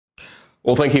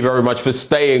Well, thank you very much for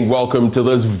staying. Welcome to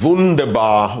this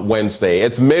Wunderbar Wednesday.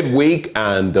 It's midweek,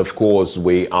 and of course,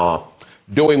 we are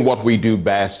doing what we do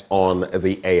best on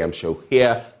the AM show,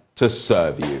 here to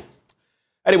serve you.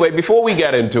 Anyway, before we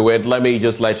get into it, let me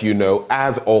just let you know,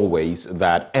 as always,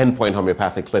 that Endpoint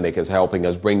Homeopathic Clinic is helping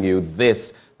us bring you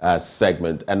this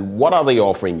segment. And what are they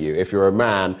offering you? If you're a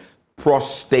man,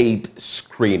 prostate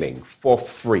screening for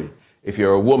free. If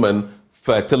you're a woman,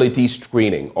 fertility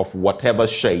screening of whatever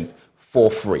shape for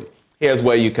free. Here's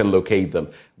where you can locate them.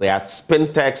 They are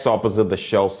Spintex opposite the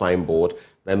Shell signboard.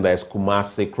 Then there's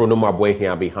Kumasi, Chronomabwe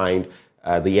here behind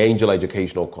the Angel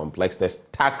Educational Complex. There's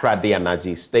Takra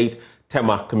Dianaji State,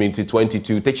 Tema Community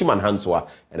 22, Techiman Hanswa,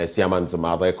 and Esiaman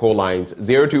Zama. Their call lines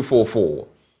 0244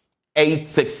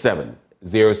 867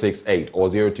 068 or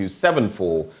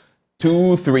 0274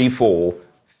 234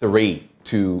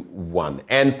 321.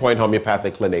 Endpoint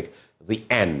Homeopathic Clinic, the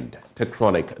end to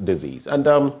chronic disease.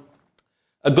 And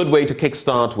a good way to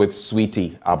kickstart with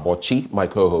Sweetie Abochi, my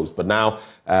co-host. But now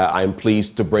I'm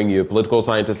pleased to bring you political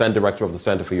scientist and director of the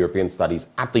Center for European Studies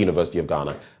at the University of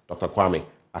Ghana, Dr. Kwame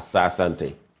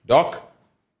Asah-Asante. Doc,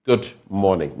 good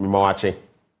morning. Mimawachi.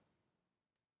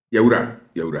 Yaura.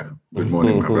 Good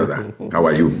morning, my brother. How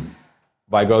are you?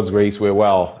 By God's grace, we're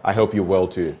well. I hope you're well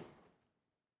too.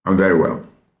 I'm very well.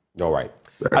 All right.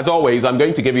 As always, I'm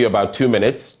going to give you about 2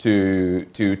 minutes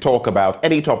to talk about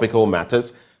any topical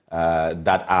matters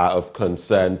that are of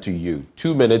concern to you.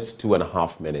 2 minutes,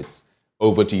 2.5 minutes.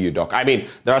 Over to you, Doc. I mean,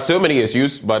 there are so many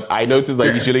issues, but I notice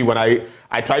that usually when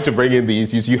I try to bring in the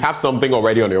issues, you have something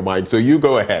already on your mind. So you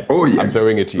go ahead. Oh, yes. I'm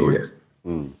throwing it to you. Oh, yes.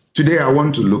 Today, I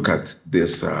want to look at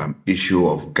this issue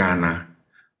of Ghana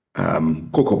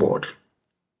Cocoa Board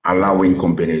allowing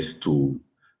companies to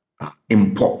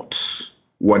import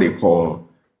what they call,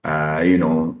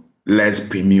 less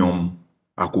premium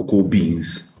cocoa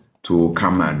beans to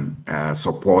come and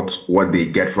support what they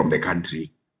get from the country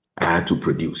to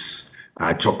produce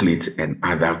chocolate and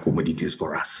other commodities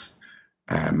for us.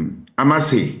 I must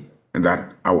say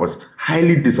that I was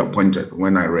highly disappointed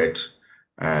when I read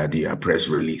the press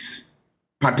release,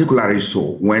 particularly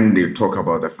so when they talk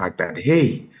about the fact that,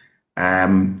 hey,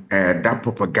 that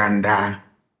propaganda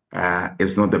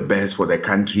is not the best for the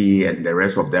country and the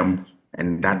rest of them,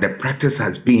 and that the practice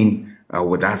has been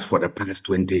with us for the past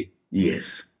 20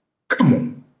 years. Come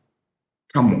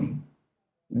on.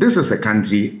 This is a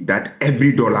country that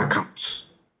every dollar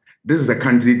counts. This is a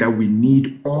country that we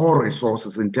need all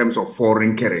resources in terms of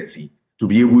foreign currency to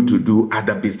be able to do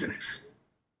other business.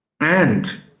 And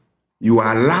you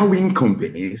are allowing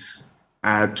companies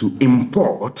to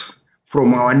import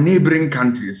from our neighboring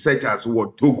countries, such as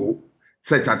Togo,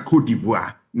 such as Cote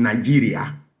d'Ivoire,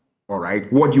 Nigeria, all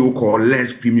right, what you call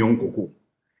less premium cocoa.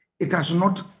 It has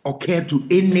not occurred to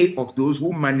any of those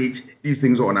who manage these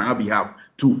things on our behalf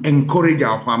to encourage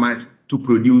our farmers to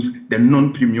produce the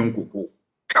non-premium cocoa.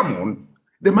 Come on,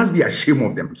 they must be ashamed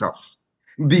of themselves.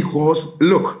 Because,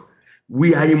 look,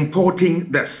 we are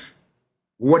importing this,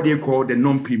 what they call the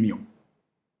non-premium.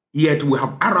 Yet we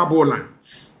have arable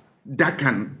lands that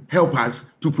can help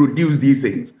us to produce these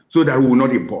things so that we will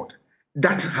not import.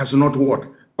 That has not what?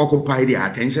 Occupied their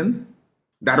attention.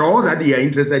 That all that they are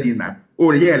interested in that,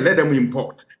 oh yeah, let them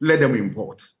import.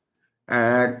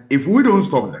 If we don't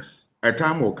stop this, a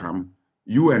time will come,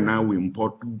 you and I will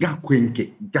import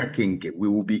gakenke. We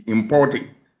will be importing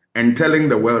and telling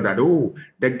the world that, oh,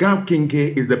 the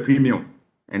gakenke is the premium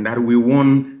and that we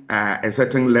want a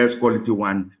certain less quality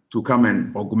one to come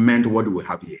and augment what we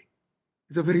have here.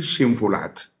 It's a very shameful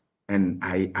act, and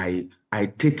I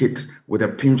take it with a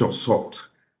pinch of salt,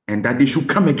 and that they should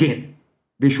come again.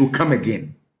 They should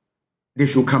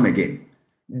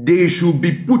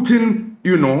be putting,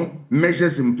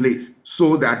 measures in place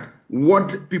so that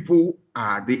what people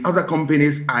the other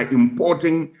companies are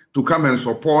importing to come and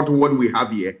support what we have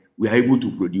here, we are able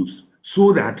to produce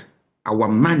so that our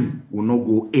money will not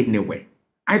go anywhere.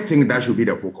 I think that should be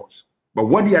the focus. But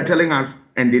what they are telling us,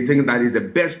 and they think that is the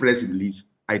best press release,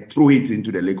 I throw it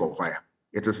into the lake of fire.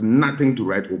 It is nothing to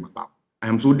write home about. I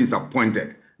am so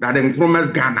disappointed that in Promise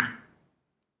Ghana,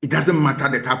 it doesn't matter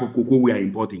the type of cocoa we are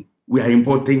importing. We are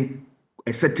importing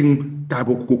a certain type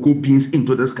of cocoa beans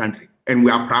into this country. And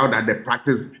we are proud that the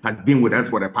practice has been with us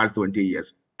for the past 20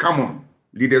 years. Come on,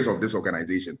 leaders of this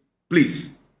organization,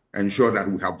 please ensure that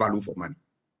we have value for money.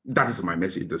 That is my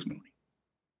message this morning.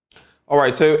 All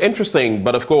right, so interesting,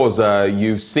 but of course,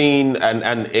 you've seen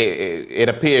and it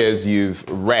appears you've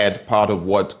read part of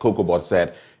what COCOBOT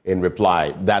said in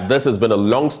reply, that this has been a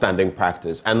long-standing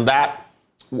practice, and that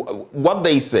what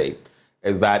they say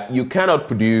is that you cannot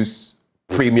produce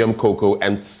premium cocoa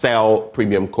and sell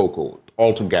premium cocoa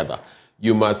altogether.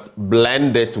 you must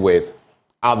blend it with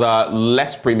other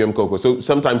less premium cocoa. So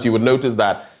sometimes you would notice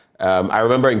that, I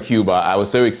remember in Cuba, I was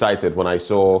so excited when I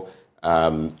saw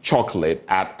chocolate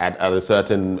at a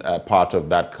certain part of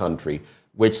that country,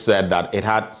 which said that it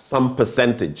had some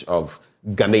percentage of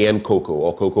Ghanaian cocoa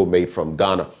or cocoa made from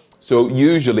Ghana. So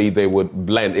usually they would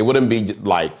blend. It wouldn't be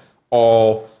like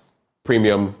all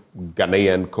premium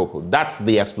Ghanaian cocoa. That's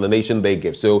the explanation they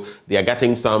give. So they are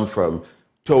getting some from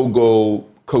Togo,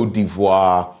 Cote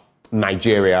d'Ivoire,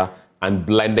 Nigeria, and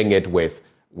blending it with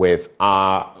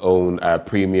our own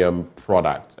premium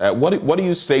product. What do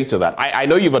you say to that? I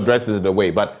know you've addressed it in a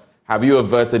way, but have you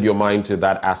averted your mind to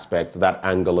that aspect, that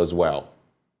angle as well?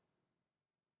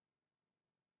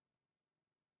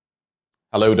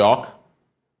 Hello, Doc.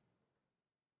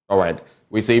 All right.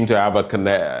 We seem to have a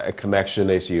connection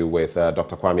issue with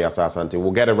Dr. Kwame Asah-Asante.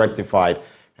 We'll get it rectified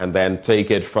and then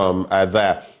take it from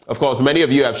there. Of course, many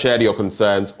of you have shared your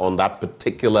concerns on that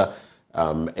particular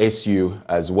issue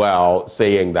as well,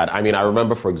 saying that, I mean, I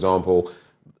remember, for example,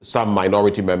 some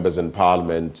minority members in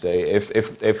Parliament,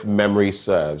 if memory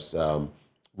serves,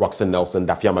 Roxanne Nelson,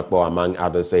 Dafia Makbo, among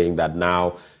others, saying that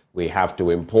now we have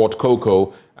to import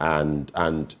cocoa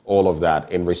and all of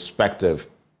that in respect of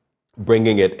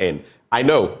bringing it in. I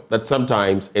know that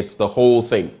sometimes it's the whole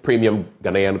thing, premium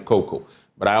Ghanaian cocoa,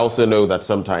 but I also know that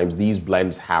sometimes these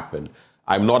blends happen.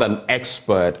 I'm not an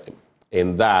expert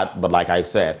in that, but like I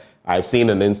said, I've seen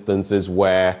in instances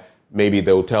where maybe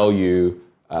they'll tell you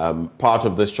part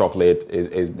of this chocolate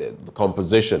is the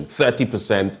composition,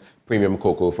 30% premium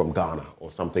cocoa from Ghana or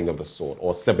something of the sort,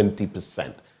 or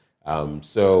 70%.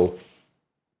 So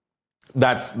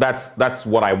that's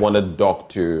what I wanted Doc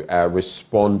to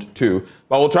respond to.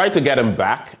 But we'll try to get him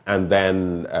back and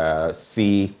then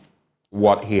see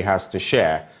what he has to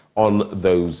share on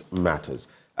those matters.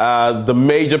 The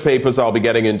major papers I'll be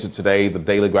getting into today: the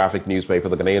Daily Graphic newspaper,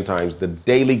 the Ghanaian Times, the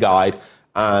Daily Guide,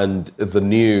 and the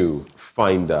New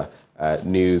Finder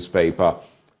newspaper.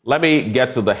 Let me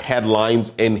get to the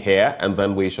headlines in here, and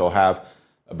then we shall have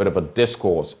a bit of a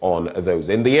discourse on those.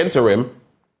 In the interim,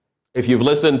 if you've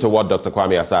listened to what Dr.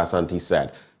 Kwame Asah-Asante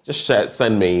said, just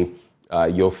send me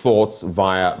your thoughts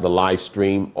via the live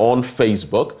stream on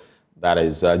Facebook. That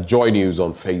is Joy News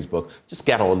on Facebook. Just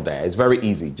get on there. It's very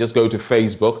easy. Just go to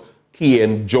Facebook, key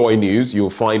in Joy News.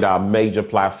 You'll find our major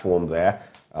platform there.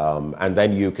 And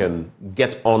then you can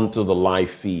get onto the live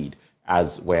feed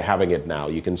as we're having it now.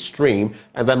 You can stream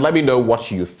and then let me know what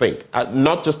you think.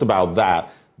 Not just about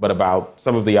that, but about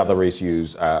some of the other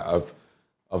issues of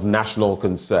national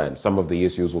concern. Some of the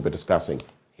issues we'll be discussing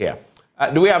here.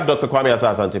 Do we have Dr. Kwame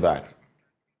Asah-Asante back?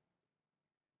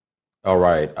 All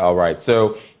right.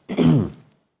 So the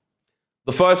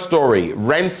first story,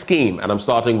 rent scheme, and I'm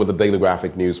starting with the Daily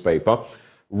Graphic newspaper.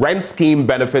 Rent scheme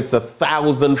benefits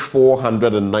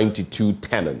 1,492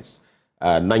 tenants.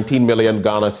 19 million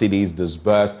Ghana cedis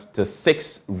disbursed to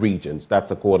 6 regions.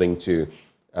 That's according to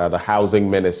the Housing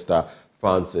Minister,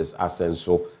 Francis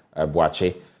Asenso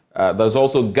Boache. There's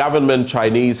also government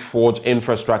Chinese Forge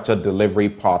infrastructure delivery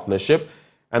partnership.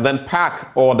 And then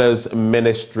PAC orders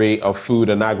Ministry of Food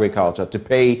and Agriculture to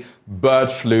pay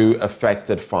bird flu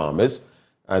affected farmers.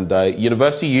 And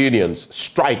university unions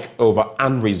strike over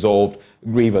unresolved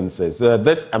grievances.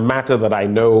 This a matter that I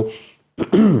know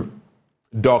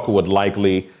Doc would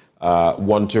likely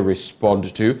want to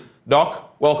respond to.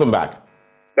 Doc, welcome back.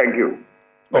 Thank you.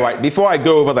 All right, before I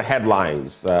go over the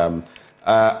headlines,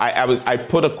 I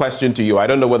put a question to you. I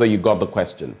don't know whether you got the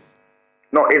question.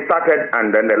 No, it started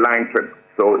and then the line tripped.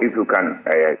 So if you can,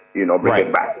 bring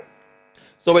it back.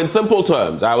 So in simple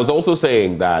terms, I was also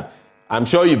saying that I'm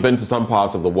sure you've been to some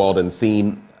parts of the world and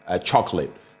seen chocolate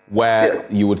where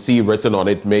you would see written on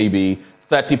it maybe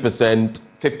 30%,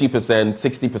 50%,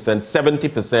 60%,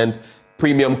 70%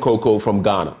 premium cocoa from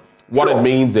Ghana. What it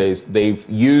means is they've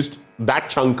used that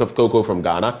chunk of cocoa from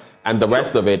Ghana and the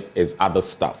rest of it is other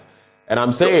stuff. And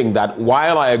I'm saying that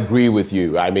while I agree with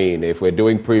you, I mean, if we're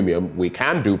doing premium, we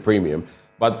can do premium,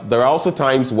 but there are also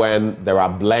times when there are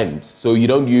blends. So you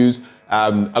don't use,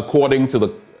 according to the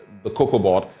cocoa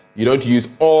board, you don't use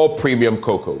all premium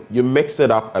cocoa. You mix it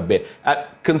up a bit.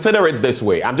 Consider it this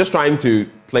way. I'm just trying to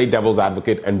play devil's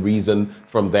advocate and reason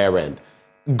from their end.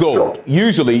 Gold.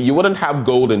 Usually you wouldn't have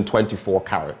gold in 24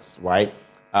 carats, right?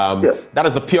 That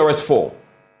is the purest form.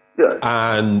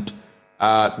 And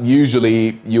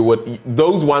usually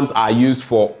those ones are used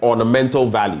for ornamental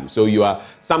value. So you are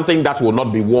something that will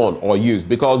not be worn or used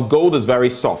because gold is very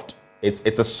soft.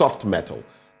 It's a soft metal.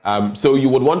 So you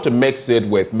would want to mix it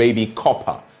with maybe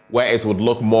copper, where it would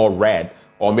look more red,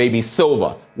 or maybe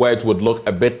silver, where it would look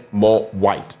a bit more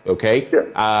white, okay?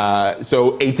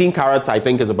 So 18 carats, I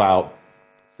think, is about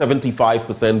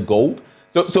 75% gold.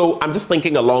 So I'm just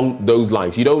thinking along those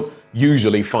lines. You don't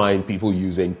usually find people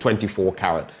using 24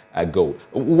 karat gold.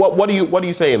 What do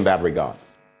you say in that regard?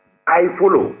 I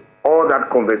follow all that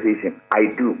conversation.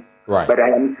 I do. Right. But I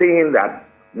am saying that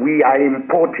we are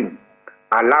importing,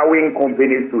 allowing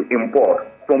companies to import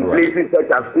from places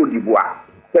such as Côte d'Ivoire,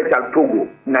 such as Togo,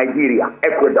 Nigeria,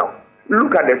 Ecuador.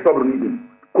 Look at the sub-region,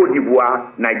 Côte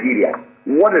d'Ivoire, Nigeria.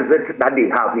 What is it that they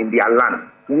have in their land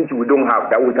which we don't have,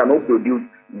 that we cannot produce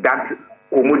that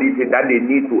commodity that they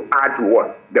need to add to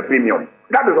what? The premium.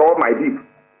 That is all my beef.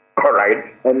 All right.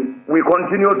 And we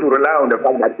continue to rely on the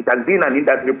fact that it has been an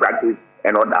industry practice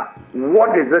and all that.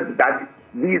 What is it that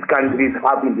these countries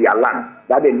have in their land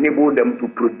that enable them to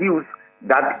produce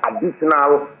that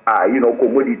additional,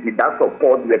 commodity that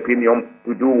supports the premium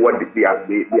to do what they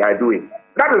are doing?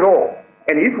 That is all.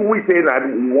 And if we say that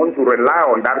we want to rely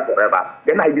on that forever,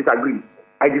 then I disagree.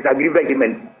 I disagree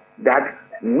vehemently that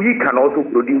we can also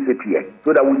produce it here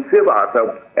so that we save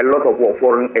ourselves a lot of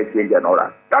foreign exchange and all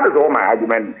that. That is all my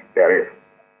argument there is.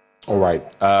 All right.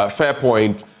 Fair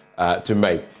point to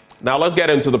make. Now let's get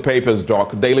into the papers,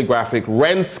 Doc. Daily Graphic.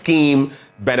 Rent scheme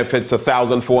benefits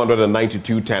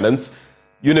 1,492 tenants.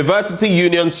 University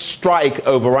unions strike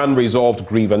over unresolved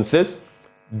grievances.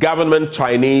 Government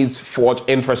Chinese forge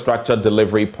infrastructure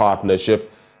delivery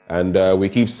partnership. And we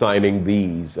keep signing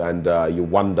these, and you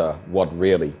wonder what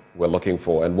really we're looking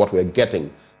for and what we're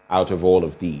getting out of all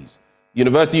of these.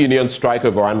 University unions strike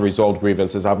over unresolved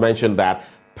grievances. I've mentioned that.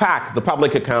 PAC, the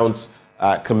Public Accounts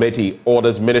Committee,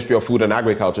 orders Ministry of Food and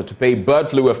Agriculture to pay bird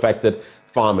flu affected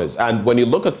farmers. And when you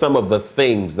look at some of the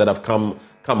things that have come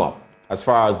up as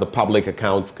far as the Public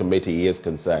Accounts Committee is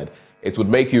concerned, it would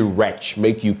make you retch,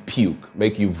 make you puke,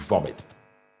 make you vomit.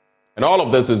 And all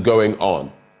of this is going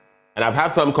on. And I've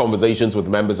had some conversations with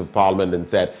members of parliament and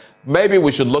said, maybe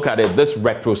we should look at it, this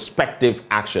retrospective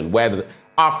action, where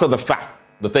after the fact,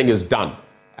 the thing is done.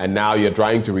 And now you're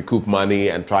trying to recoup money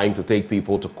and trying to take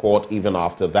people to court even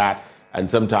after that. And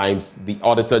sometimes the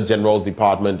Auditor General's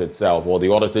department itself, or the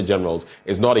Auditor General's,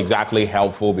 is not exactly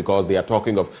helpful because they are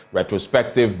talking of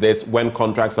retrospective, this, when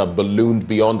contracts are ballooned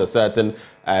beyond a certain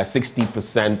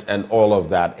 60% and all of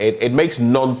that. It makes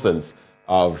nonsense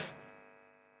of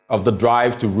the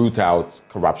drive to root out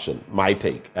corruption, my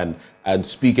take, and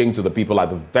speaking to the people at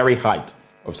the very height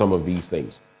of some of these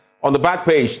things. On the back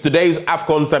page, today's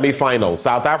AFCON semi-final,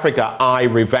 South Africa eye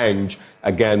revenge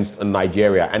against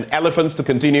Nigeria. And elephants to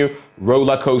continue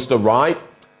roller coaster ride.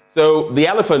 So the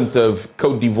elephants of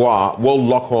Côte d'Ivoire will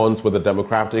lock horns with the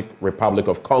Democratic Republic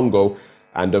of Congo.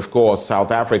 And of course,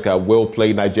 South Africa will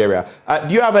play Nigeria.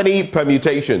 Do you have any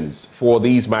permutations for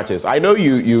these matches? I know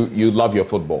you love your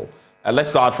football. Let's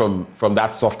start from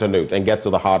that softer note and get to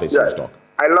the hardest stock.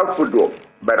 I love football,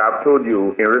 but I've told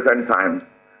you in recent times,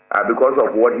 because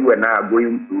of what you and I are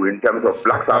going through in terms of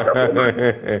Black Stars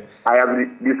performance, I have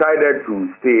decided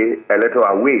to stay a little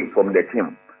away from the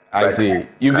team. I see.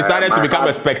 You've decided to become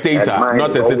a spectator,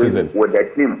 not a citizen. With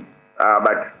the team.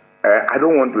 But I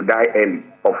don't want to die early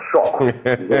of shock.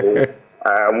 So,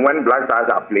 when Black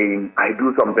Stars are playing, I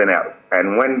do something else.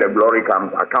 And when the glory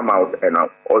comes, I come out and I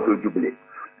also jubilate.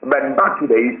 But back to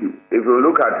the issue. If you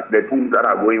look at the teams that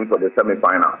are going for the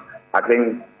semi-final, I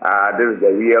think this is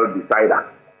the real decider.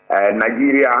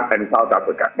 Nigeria and South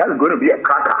Africa. That's going to be a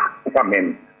cracker. I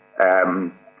mean,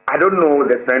 I don't know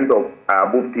the strength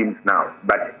of both teams now,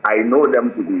 but I know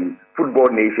them to be football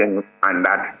nations, and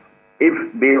that if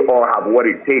they all have what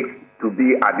it takes to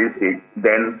be at this stage,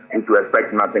 then we should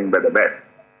expect nothing but the best.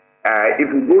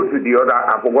 If we go to the other,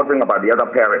 I've forgotten about the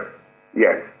other pairing.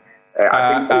 Yes.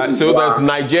 So there's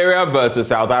Nigeria versus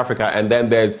South Africa, and then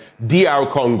there's DR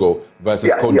Congo versus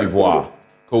Côte d'Ivoire.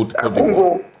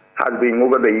 Congo has been,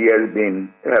 over the years,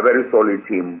 been a very solid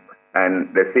team,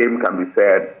 and the same can be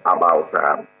said about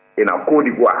Côte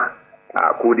d'Ivoire.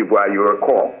 Côte d'Ivoire, you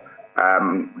recall,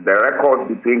 the record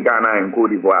between Ghana and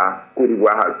Côte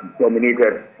d'Ivoire has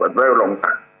dominated for a very long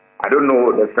time. I don't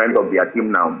know the strength of their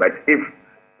team now, but if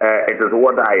it is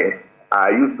what I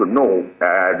used to know,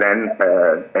 then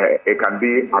it can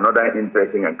be another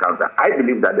interesting encounter. I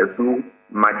believe that the two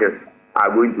matches are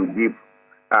going to give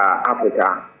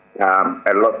Africa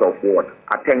a lot of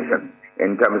attention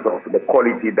in terms of the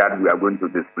quality that we are going to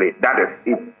display. That is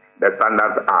if the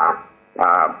standards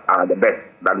are the best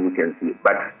that we can see.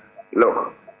 But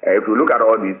look, if you look at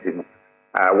all these things,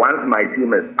 once my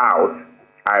team is out,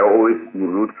 I always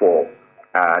root for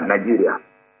Nigeria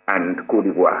and Côte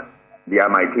d'Ivoire. They are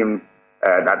my teams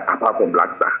that, apart from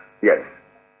Black Star, yes,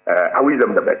 I wish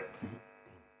them the best.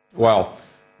 Well,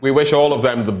 we wish all of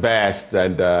them the best.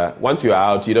 And once you're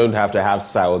out, you don't have to have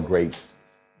sour grapes.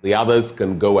 The others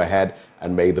can go ahead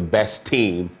and may the best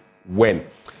team win.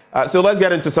 So let's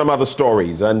get into some other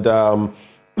stories. And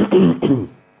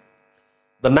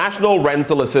the National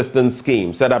Rental Assistance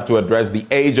Scheme, set up to address the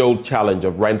age-old challenge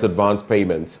of rent advance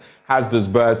payments, has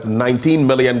disbursed 19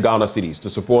 million Ghana cedis to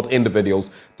support individuals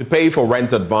to pay for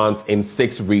rent advance in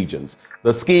 6 regions.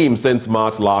 The scheme, since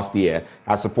March last year,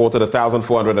 has supported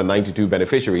 1,492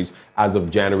 beneficiaries as of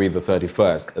January the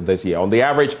 31st this year. On the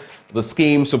average, the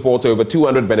scheme supports over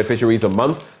 200 beneficiaries a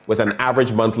month, with an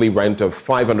average monthly rent of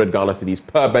 500 Ghana cedis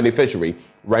per beneficiary,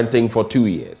 renting for 2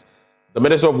 years. The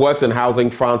Minister of Works and Housing,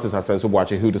 Francis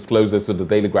Asensio-Boakye, who disclosed this to the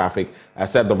Daily Graphic,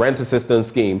 said the rent assistance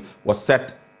scheme was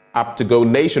set to go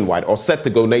nationwide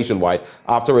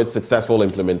after its successful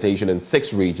implementation in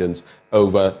 6 regions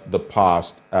over the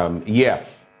past year.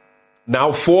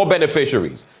 Now, 4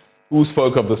 beneficiaries who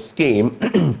spoke of the scheme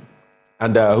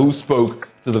and who spoke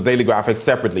to the Daily Graphic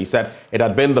separately said it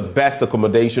had been the best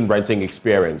accommodation renting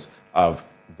experience of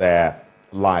their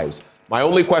lives. My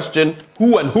only question,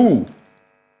 who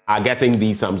are getting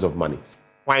these sums of money?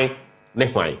 Why?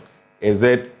 Is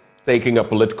it taking a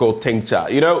political tincture?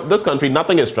 You know, this country,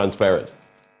 nothing is transparent.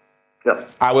 Yeah.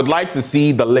 I would like to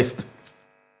see the list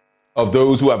of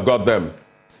those who have got them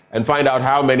and find out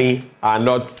how many are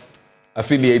not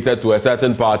affiliated to a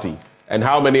certain party and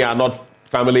how many are not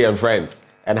family and friends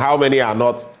and how many are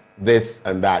not this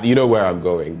and that. You know where I'm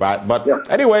going. But yeah.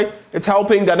 Anyway, it's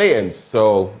helping Ghanaians.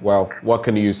 So, well, what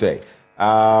can you say?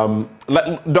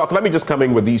 Doc, let me just come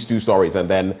in with these 2 stories and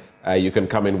then you can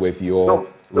come in with your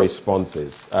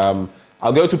responses.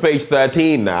 I'll go to page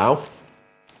 13 now.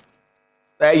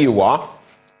 There you are.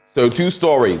 So 2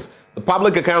 stories. The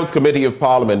Public Accounts Committee of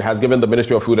Parliament has given the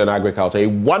Ministry of Food and Agriculture a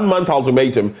 1-month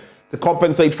ultimatum to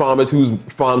compensate farmers whose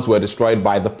farms were destroyed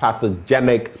by the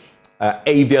pathogenic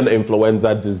avian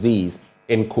influenza disease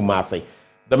in Kumasi.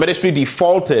 The ministry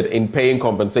defaulted in paying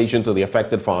compensation to the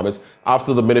affected farmers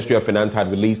after the Ministry of Finance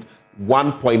had released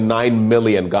 1.9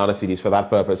 million Ghana cedis for that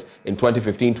purpose in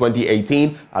 2015,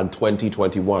 2018, and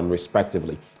 2021,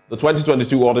 respectively. The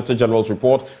 2022 Auditor General's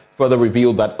report further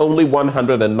revealed that only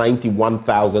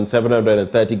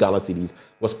 191,730 Ghana cedis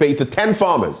was paid to 10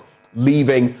 farmers,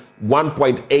 leaving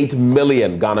 1.8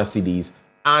 million Ghana cedis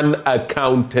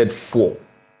unaccounted for.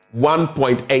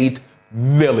 1.8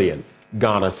 million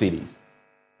Ghana cedis.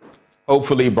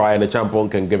 Hopefully, Brian Achampong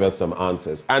can give us some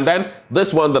answers. And then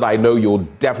this one that I know you'll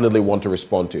definitely want to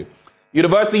respond to.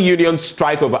 University unions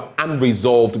strike over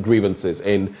unresolved grievances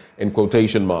in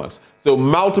quotation marks. So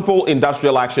multiple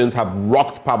industrial actions have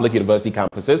rocked public university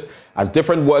campuses as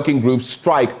different working groups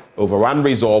strike over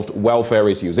unresolved welfare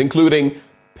issues, including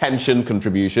pension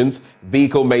contributions,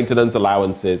 vehicle maintenance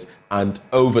allowances, and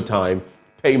overtime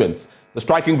payments. The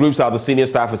striking groups are the Senior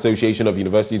Staff Association of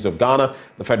Universities of Ghana,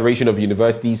 the Federation of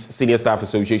Universities Senior Staff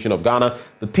Association of Ghana,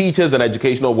 the Teachers and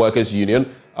Educational Workers Union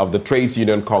of the Trades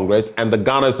Union Congress, and the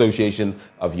Ghana Association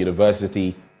of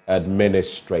University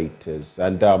Administrators.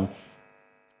 And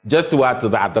just to add to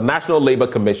that, the National Labour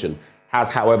Commission has,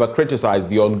 however, criticized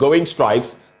the ongoing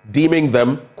strikes, deeming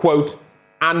them, quote,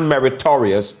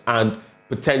 unmeritorious and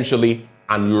potentially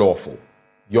unlawful.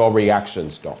 Your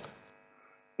reactions, Doc?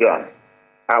 Yeah.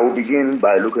 I will begin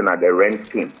by looking at the rent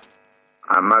scheme.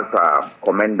 I must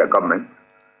commend the government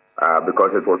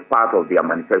because it was part of their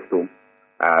manifesto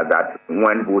that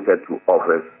when voted to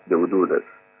office, they will do this.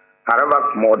 However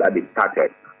small that they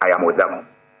started, I am with them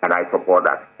and I support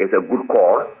that. It's a good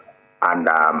cause and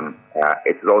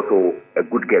it's also a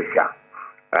good gesture.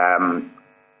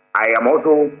 I am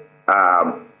also,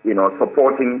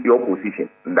 supporting your position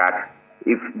that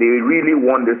if they really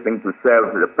want this thing to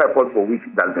serve the purpose for which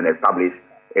it has been established,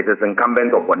 it is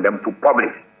incumbent upon them to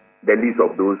publish the list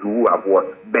of those who have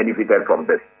benefited from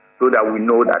this, so that we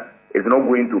know that it's not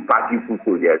going to party food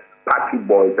soldiers, party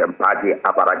boys, and party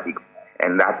apparatchiks,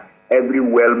 and that every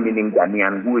well-meaning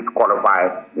Ghanaian who is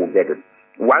qualified will get it.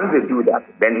 Once they do that,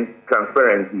 then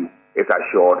transparency is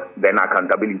assured, then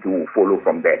accountability will follow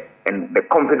from there. And the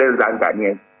confidence that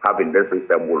Ghanaians have in this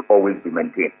system will always be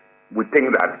maintained. We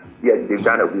think that, yes, they've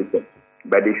done a good thing,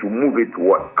 but they should move it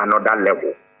to another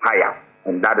level, higher.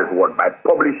 And that is by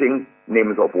publishing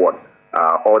names of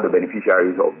all the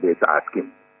beneficiaries of this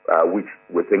scheme, which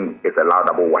we think is a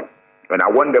laudable one. And I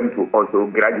want them to also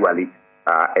gradually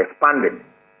expand it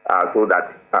so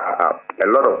that a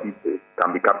lot of people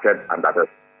can be captured under this.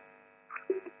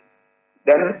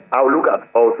 Then I'll look at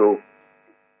also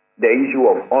the issue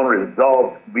of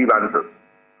unresolved grievances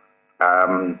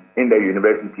in the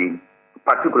university,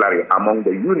 particularly among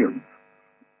the unions.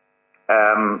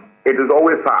 It is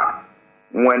always hard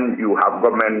when you have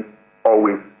government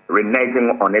always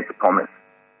reneging on its promise.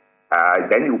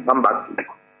 Then you come back to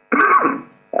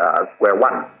square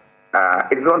one.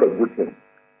 It's not a good thing.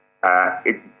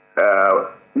 It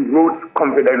erodes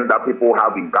confidence that people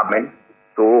have in government.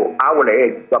 So I will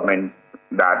urge government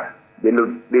that they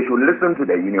should listen to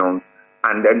the unions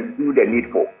and then do the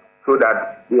needful so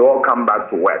that they all come back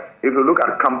to work. If you look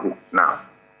at campus now,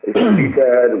 it's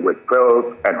deleted with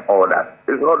pills and all that.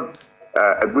 It's not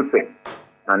a good thing.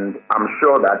 And I'm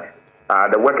sure that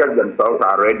the workers themselves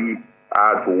are ready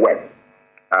to work.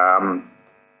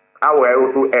 I will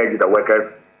also urge the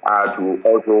workers to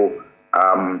also,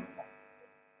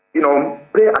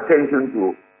 pay attention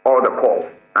to all the calls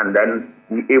and then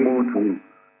be able to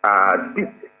speak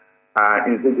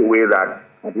in such a way that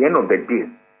at the end of the day,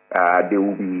 there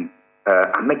will be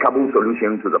amicable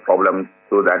solution to the problem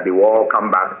so that they will all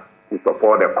come back to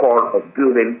support the call of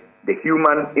building the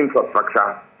human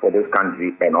infrastructure for this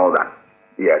country and all that.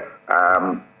 Yes,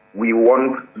 we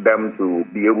want them to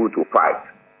be able to fight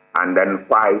and then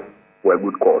fight for a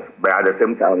good cause. But at the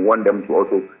same time, we want them to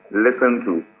also listen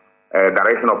to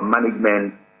direction of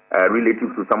management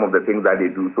relative to some of the things that they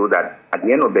do so that at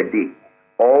the end of the day,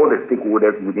 all the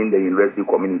stakeholders within the university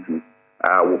community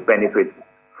will benefit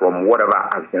from whatever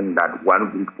action that one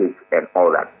group takes and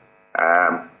all that.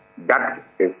 That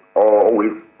is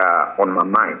always on my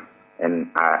mind. And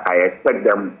I expect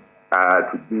them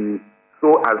to be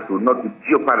so as to not to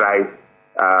jeopardize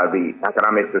the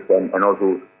academic system and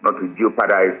also not to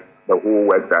jeopardize the whole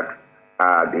work that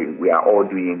we are all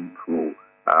doing to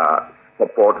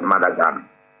support Mother Ghana.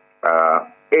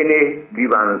 Any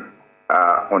grievance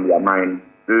on their mind,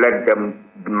 let them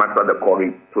master the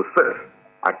courage to sit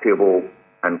at table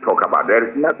and talk about. There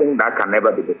is nothing that can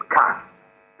never be discussed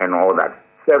and all that.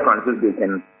 Sir Francis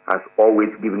Bacon has always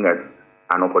given us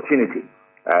an opportunity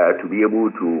to be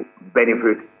able to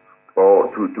benefit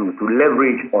or to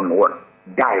leverage on what?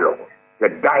 Dialogue. The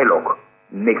dialogue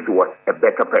makes what? A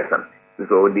better person.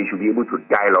 So they should be able to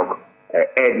dialogue,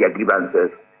 air their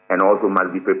grievances, and also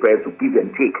must be prepared to give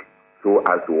and take so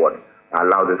as to what?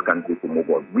 Allow this country to move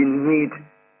on. We need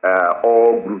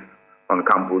all groups on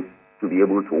campus to be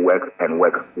able to work and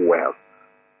work well.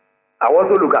 I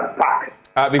also look at PAC.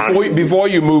 Before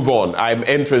you move on, I'm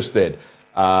interested.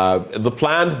 The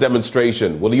planned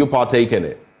demonstration, will you partake in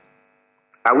it?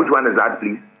 Which one is that,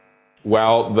 please?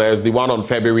 Well, there's the one on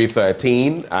February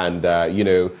 13, and,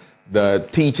 the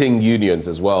teaching unions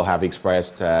as well have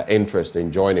expressed interest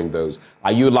in joining those.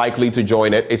 Are you likely to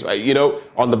join it? It's,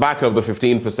 on the back of the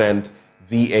 15%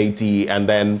 VAT and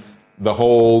then the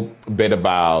whole bit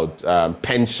about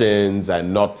pensions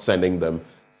and not sending them.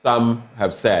 Some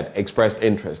have expressed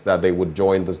interest that they would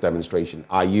join this demonstration.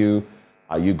 Are you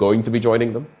going to be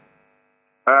joining them?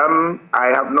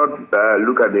 I have not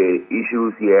looked at the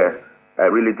issues here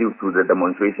relative to the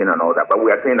demonstration and all that. But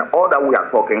we are saying that all that we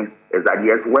are talking is that,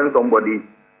 yes, when somebody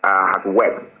has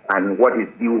worked and what is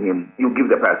due him, you give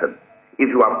the person. If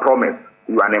you are promised,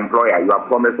 you are an employer, you are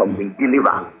promised something,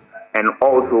 deliver. And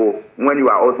also, when you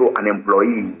are also an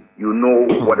employee, you know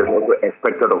what is also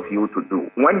expected of you to do.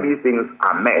 When these things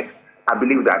are met, I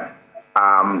believe that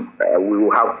we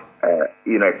will have a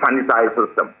sanitized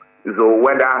system. So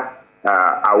whether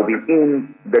I will be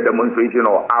in the demonstration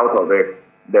or out of it,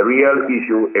 the real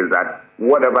issue is that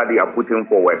whatever they are putting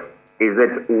forward, is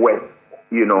it worth,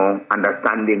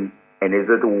 understanding, and is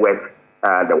it worth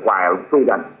the while, so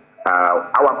that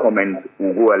our comments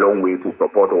will go a long way to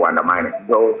support or undermine it.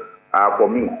 So for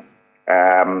me,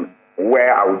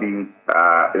 where I will be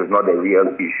is not the real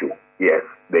issue. Yes,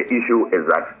 the issue is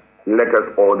that let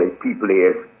us all, the key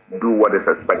players, do what is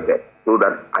expected, so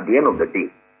that at the end of the day,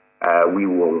 we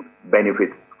will benefit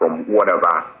from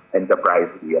whatever enterprise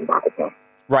we embark upon.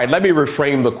 Right. Let me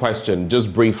reframe the question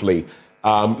just briefly.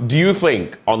 Do you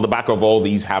think, on the back of all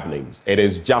these happenings, it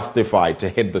is justified to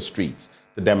hit the streets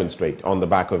to demonstrate on the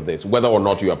back of this, whether or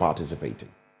not you are participating?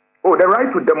 Oh, the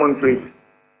right to demonstrate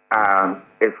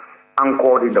is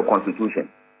anchored in the Constitution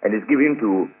and is given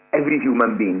to every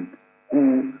human being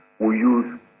who will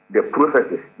use the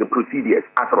processes, the procedures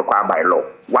as required by law.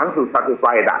 Once you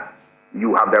satisfy that,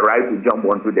 you have the right to jump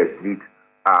onto the street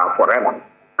forever.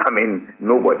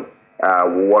 Nobody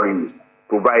will worry you,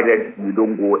 provided you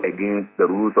don't go against the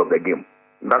rules of the game.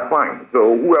 That's fine.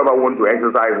 So whoever wants to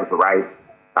exercise his right,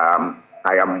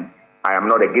 I am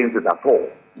not against it at all.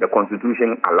 The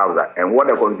Constitution allows that. And what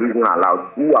the Constitution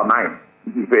allows, who am I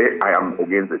to say I am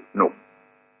against it? No.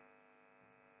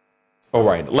 All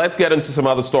right. Let's get into some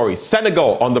other stories.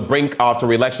 Senegal on the brink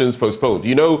after elections postponed.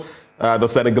 You know the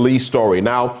Senegalese story.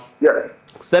 Now, yes.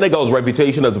 Senegal's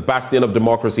reputation as a bastion of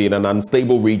democracy in an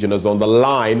unstable region is on the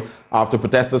line after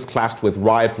protesters clashed with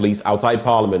riot police outside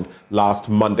Parliament last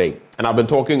Monday. And I've been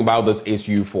talking about this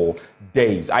issue for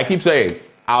days. I keep saying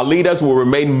our leaders will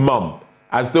remain mum,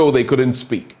 as though they couldn't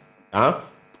speak. Huh?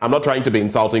 I'm not trying to be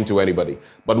insulting to anybody.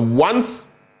 But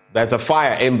once there's a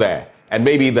fire in there, and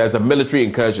maybe there's a military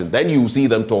incursion, then you see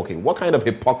them talking. What kind of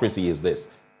hypocrisy is this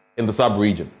in the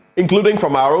sub-region? Including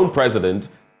from our own president,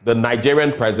 the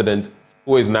Nigerian president,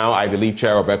 who is now, I believe,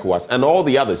 chair of ECOWAS, and all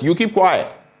the others. You keep quiet.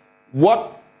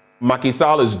 What Macky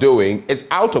Sall is doing is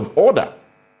out of order.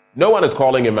 No one is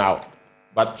calling him out.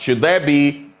 But should there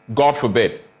be, God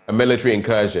forbid, a military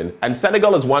incursion? And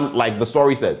Senegal is one, like the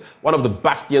story says, one of the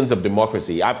bastions of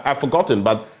democracy. I've forgotten,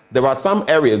 but there are some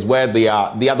areas where they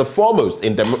are the foremost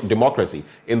in democracy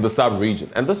in the sub-region.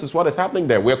 And this is what is happening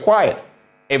there. We're quiet.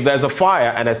 If there's a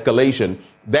fire and escalation,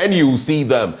 then you see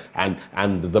them.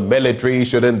 And the military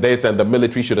shouldn't this and the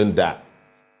military shouldn't that.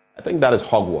 I think that is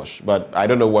hogwash. But I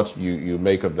don't know what you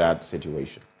make of that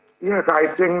situation. Yes, I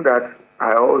think that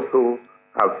I also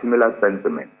have similar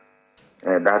sentiments.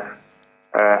 That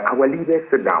our leaders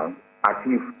sit down as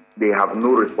if they have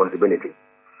no responsibility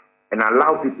and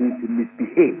allow people to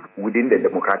misbehave within the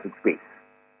democratic space,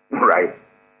 right?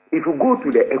 If you go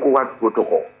to the ECOWAS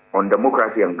protocol on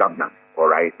democracy and governance, all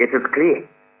right, it is clear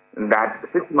that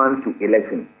 6 months to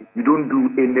election, you don't do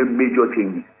any major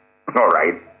changes, all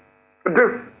right?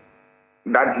 This,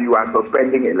 that you are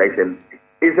suspending election,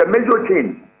 is a major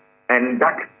change, and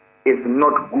that is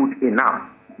not good enough.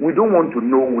 We don't want to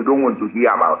know, we don't want to hear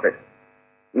about it.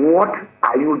 What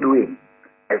are you doing?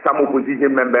 And some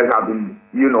opposition members have been,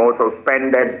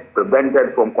 suspended,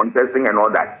 prevented from contesting and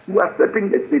all that. You are setting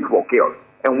the stage for chaos.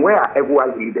 And where are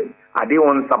ECOWAS leaders? Are they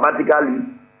on sabbatical leave?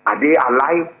 Are they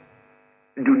alive?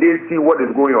 Do they see what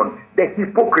is going on? The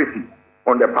hypocrisy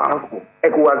on the part of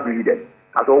ECOWAS leaders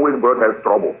has always brought us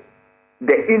trouble.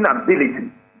 The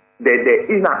inability, the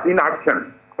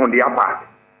inaction on their part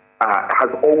has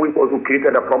always also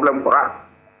created a problem for us.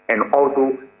 And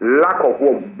also lack of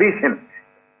vision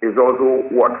is also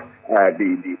what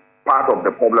the part of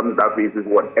the problems that faces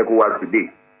what ECOWAS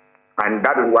today. And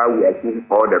that is why we are seeing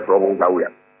all the troubles that we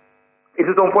are. It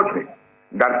is unfortunate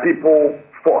that people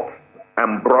fought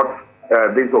and brought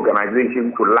this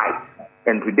organization to life.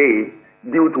 And today,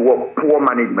 due to poor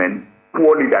management,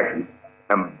 poor leadership,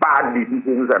 and bad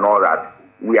decisions and all that,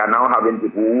 we are now having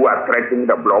people who are threatening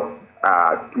the bloc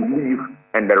to leave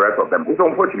and the rest of them. It's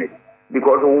unfortunate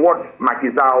because what Macky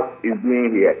Sall is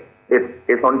doing here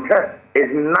is unfair.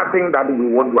 It's nothing that we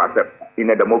want to accept in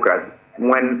a democracy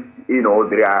when,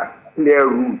 there are clear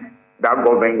rules that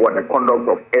govern what the conduct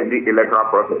of every electoral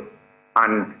process.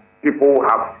 And people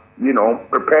have,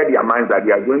 prepared their minds that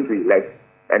they are going to elect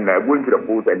and going to the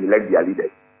polls and elect their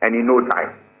leaders. And in no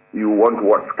time, you want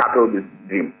to scuttle this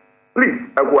dream. Please,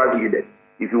 ECOWAS leaders,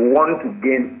 if you want to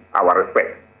gain our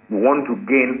respect, you want to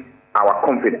gain our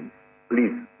confidence,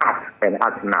 please act and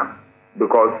act now.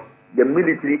 Because the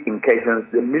military incursions,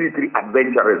 the military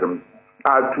adventurism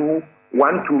are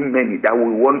one too many that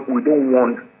we don't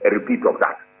want a repeat of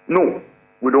that. No,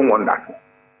 we don't want that.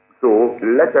 So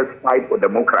let us fight for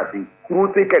democracy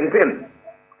through thick and thin,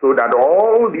 so that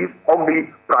all these ugly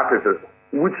practices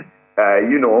which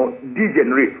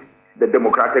degenerate the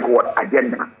democratic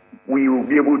agenda, we will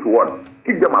be able to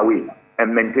keep them away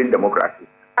and maintain democracy.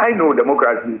 I know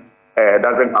democracy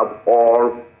doesn't have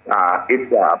all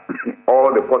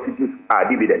the positive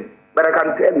dividends, but I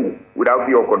can tell you without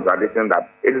fear of contradiction that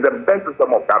it is the best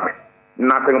system of government.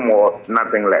 Nothing more,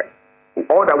 nothing less.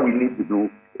 All that we need to do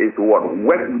is to work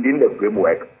within the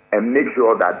framework and make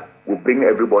sure that we bring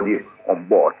everybody on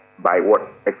board by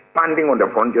expanding on the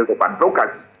frontiers of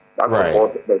advocacy that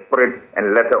supports the spirit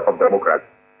and letter of democracy.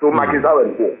 So, Macky Sall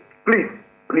and co,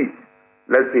 please,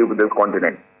 let's save this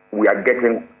continent. We are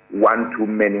getting one too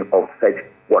many of such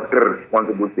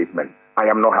irresponsible statements. I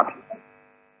am not happy.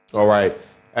 All right.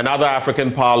 And other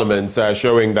African parliaments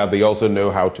showing that they also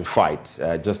know how to fight,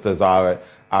 just as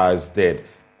ours did.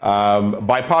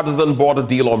 Bipartisan border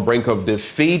deal on brink of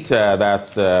defeat.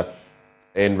 That's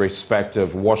in respect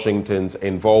of Washington's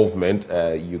involvement,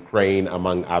 Ukraine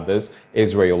among others,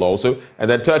 Israel also.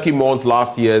 And then Turkey mourns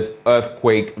last year's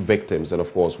earthquake victims. And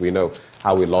of course, we know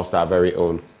how we lost our very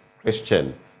own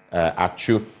Christian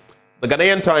Achu. The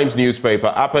Ghanaian Times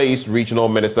newspaper, Upper East Regional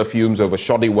Minister fumes over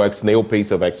shoddy work, snail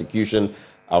pace of execution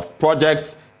of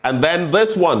projects. And then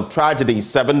this one, tragedy,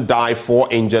 7 die,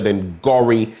 4 injured in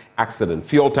gory accident.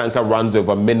 Fuel tanker runs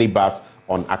over minibus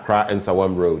on Accra and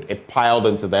Sawam Road. It piled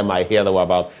into them. I hear there were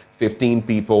about 15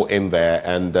 people in there.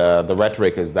 And the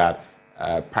rhetoric is that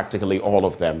practically all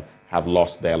of them have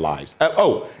lost their lives.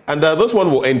 And this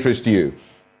one will interest you.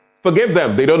 Forgive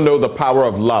them. They don't know the power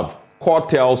of love court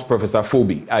tells Professor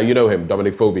Phoebe, you know him,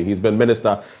 Dominic Phoebe. He's been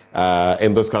minister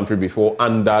in this country before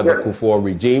under the Kufuor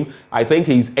regime. I think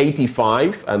he's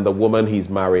 85, and the woman he's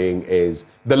marrying is,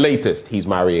 the latest he's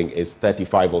marrying is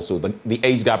 35 or so. The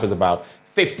age gap is about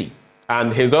 50.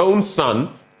 And his own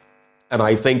son, and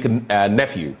I think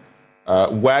nephew,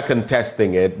 were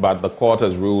contesting it, but the court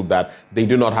has ruled that they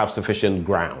do not have sufficient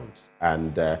grounds.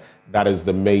 And that is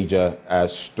the major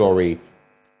story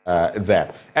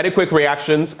there. Any quick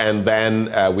reactions, and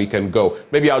then we can go.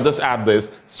 Maybe I'll just add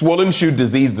this. Swollen shoot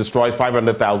disease destroys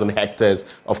 500,000 hectares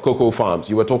of cocoa farms.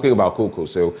 You were talking about cocoa,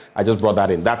 so I just brought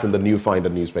that in. That's in the New Finder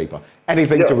newspaper.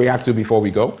 Anything to react to before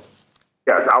we go?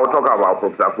 Yes, I will talk about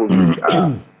Professor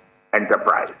Fuji's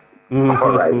enterprise.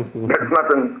 All right. There's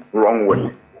nothing wrong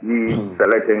with he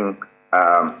selecting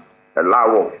the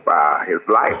love of his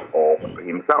life or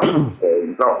himself.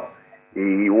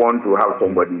 He wants to have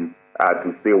somebody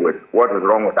to stay with. What is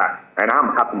wrong with that? And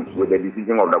I'm happy with the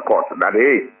decision of the court that,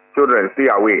 hey, children, stay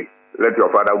away. Let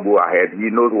your father go ahead. He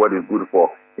knows what is good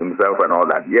for himself and all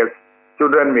that. Yes,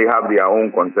 children may have their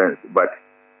own concerns,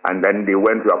 and then they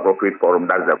went to appropriate forum.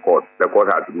 That's the court. The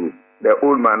court has ruled. The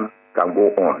old man can go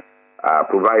on,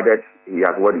 provided he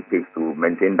has what it takes to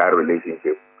maintain that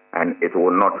relationship, and it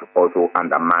will not also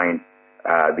undermine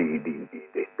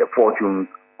the fortunes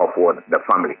of the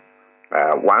family.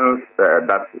 Once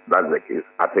that's the case,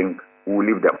 I think we'll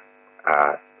leave them.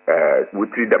 We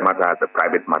treat the matter as a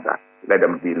private matter. Let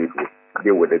them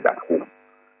deal with it at home.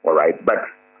 All right. But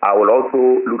I will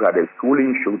also look at the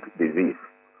swollen shoot disease.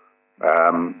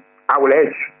 I will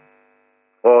urge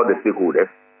all the stakeholders,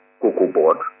 Cocoa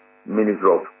Board, Ministry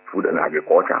of Food and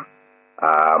Agriculture,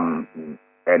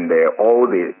 and all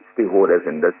the stakeholders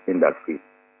in this industry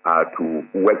to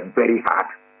work very hard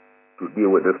to deal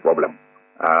with this problem.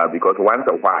 Because once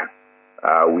a while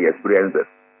we experience this.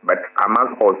 But I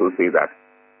must also say that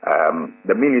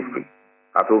the ministry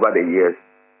has over the years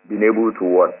been able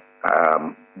to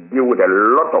deal with a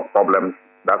lot of problems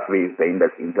that face the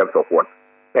industry in terms of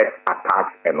pest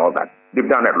attacks and all that. They've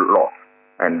done a lot,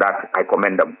 and that I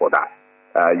commend them for that.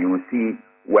 You will see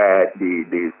where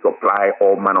they supply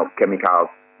all manner of chemicals.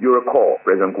 You recall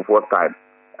President Kufuor's time,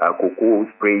 cocoa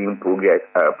spraying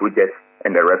projects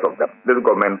and the rest of them. This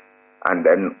government and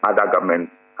then other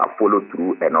governments have followed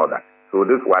through and all that. So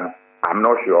this one, I'm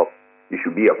not sure it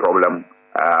should be a problem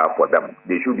for them.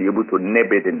 They should be able to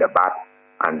nib it in the bud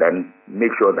and then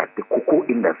make sure that the cocoa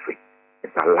industry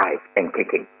is alive and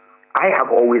kicking. I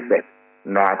have always said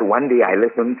that one day I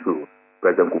listened to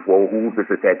President Kufuor, who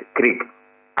visited Creek,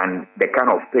 and the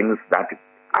kind of things that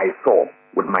I saw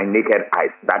with my naked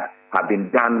eyes that have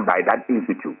been done by that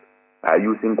institute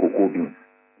using cocoa beans.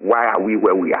 Why are we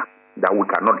where we are? That we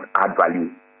cannot add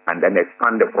value and then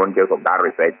expand the frontiers of that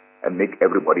research and make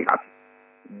everybody happy.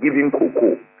 Giving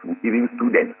cocoa to even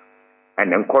students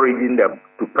and encouraging them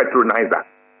to patronize that,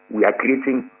 we are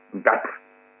creating that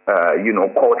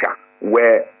culture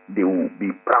where they will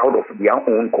be proud of their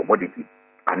own commodity,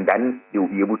 and then they will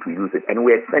be able to use it. And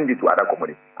we extend it to other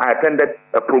commodities. I attended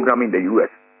a program in the U.S.,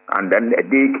 and then a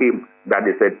day came that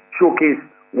they said, showcase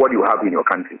what you have in your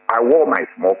country. I wore my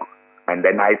smock, and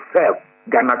then I served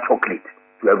Ghana chocolate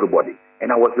to everybody.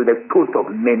 And I was with a toast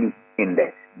of many in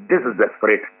there. This is the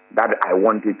spirit that I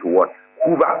wanted to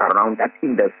hoover around that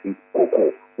industry,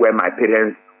 cocoa, where my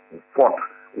parents fought,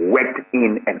 worked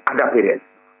in, and other parents.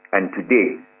 And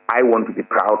today, I want to be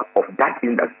proud of that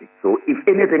industry. So if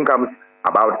anything comes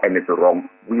about and it's wrong,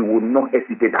 we will not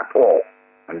hesitate at all.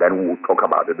 And then we will talk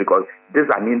about it, because this is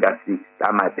an industry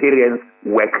that my parents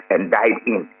worked and died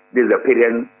in. This is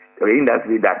an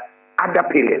industry that other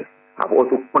parents have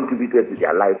also contributed to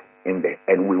their life in there.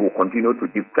 And we will continue to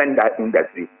defend that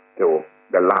industry till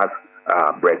the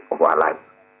last breath of our life.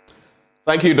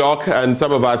 Thank you, Doc. And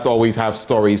some of us always have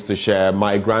stories to share.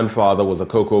 My grandfather was a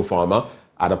cocoa farmer.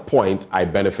 At a point, I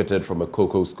benefited from a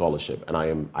cocoa scholarship,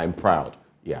 and I'm proud.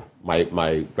 Yeah,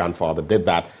 my grandfather did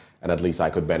that, and at least I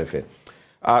could benefit.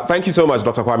 Thank you so much,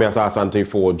 Dr. Kwame Asah-Asante,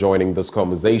 for joining this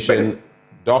conversation.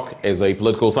 Doc is a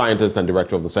political scientist and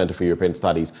director of the Center for European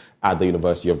Studies at the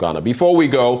University of Ghana. Before we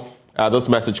go, this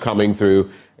message coming through,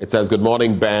 it says, good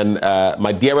morning, Ben.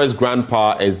 My dearest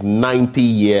grandpa is 90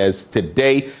 years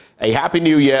today. A happy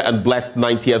new year and blessed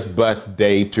 90th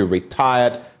birthday to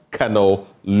retired Colonel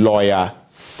Lawyer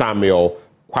Samuel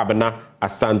Kwabena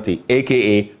Asante,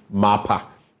 a.k.a. MAPA,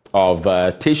 of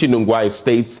Teshinungwa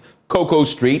Estates, Cocoa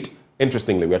Street.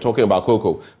 Interestingly, we're talking about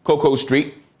cocoa. Cocoa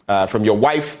Street, from your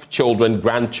wife, children,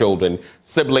 grandchildren,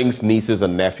 siblings, nieces,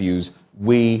 and nephews,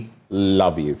 we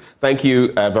love you. Thank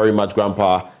you very much,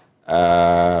 Grandpa.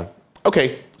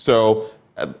 Okay, so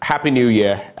Happy New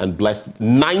Year and blessed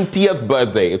 90th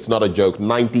birthday. It's not a joke,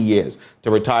 90 years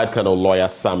to retired Colonel Lawyer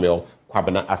Samuel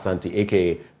Kwabena Asante,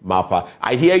 a.k.a. Mapa.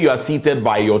 I hear you are seated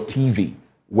by your TV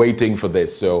waiting for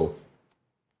this, so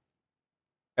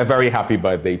a very happy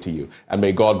birthday to you. And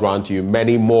may God grant you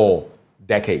many more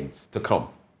decades to come.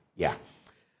 Yeah.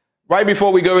 Right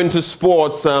before we go into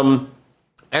sports,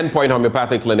 Endpoint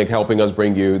Homeopathic Clinic helping us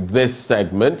bring you this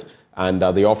segment. And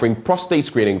they're offering prostate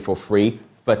screening for free,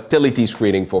 fertility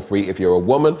screening for free if you're a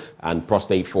woman, and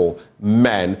prostate for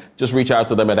men. Just reach out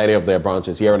to them at any of their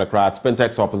branches here in Accra,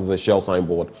 Spintex opposite the Shell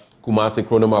signboard, Kumasi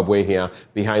Kronoma here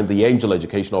behind the Angel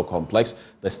Educational Complex,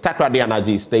 the Stakradi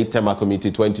Anaji State Tema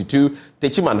Committee 22,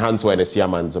 Techiman Hanswe and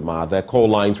Siamanzama. Their call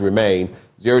lines remain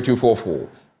 0244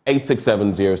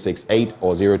 867 068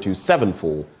 or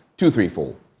 0274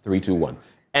 234 321.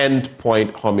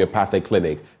 Endpoint Homeopathic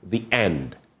Clinic, the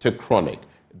end to chronic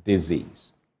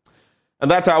disease.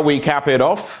 And that's how we cap it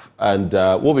off, and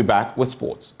we'll be back with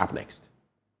sports up next.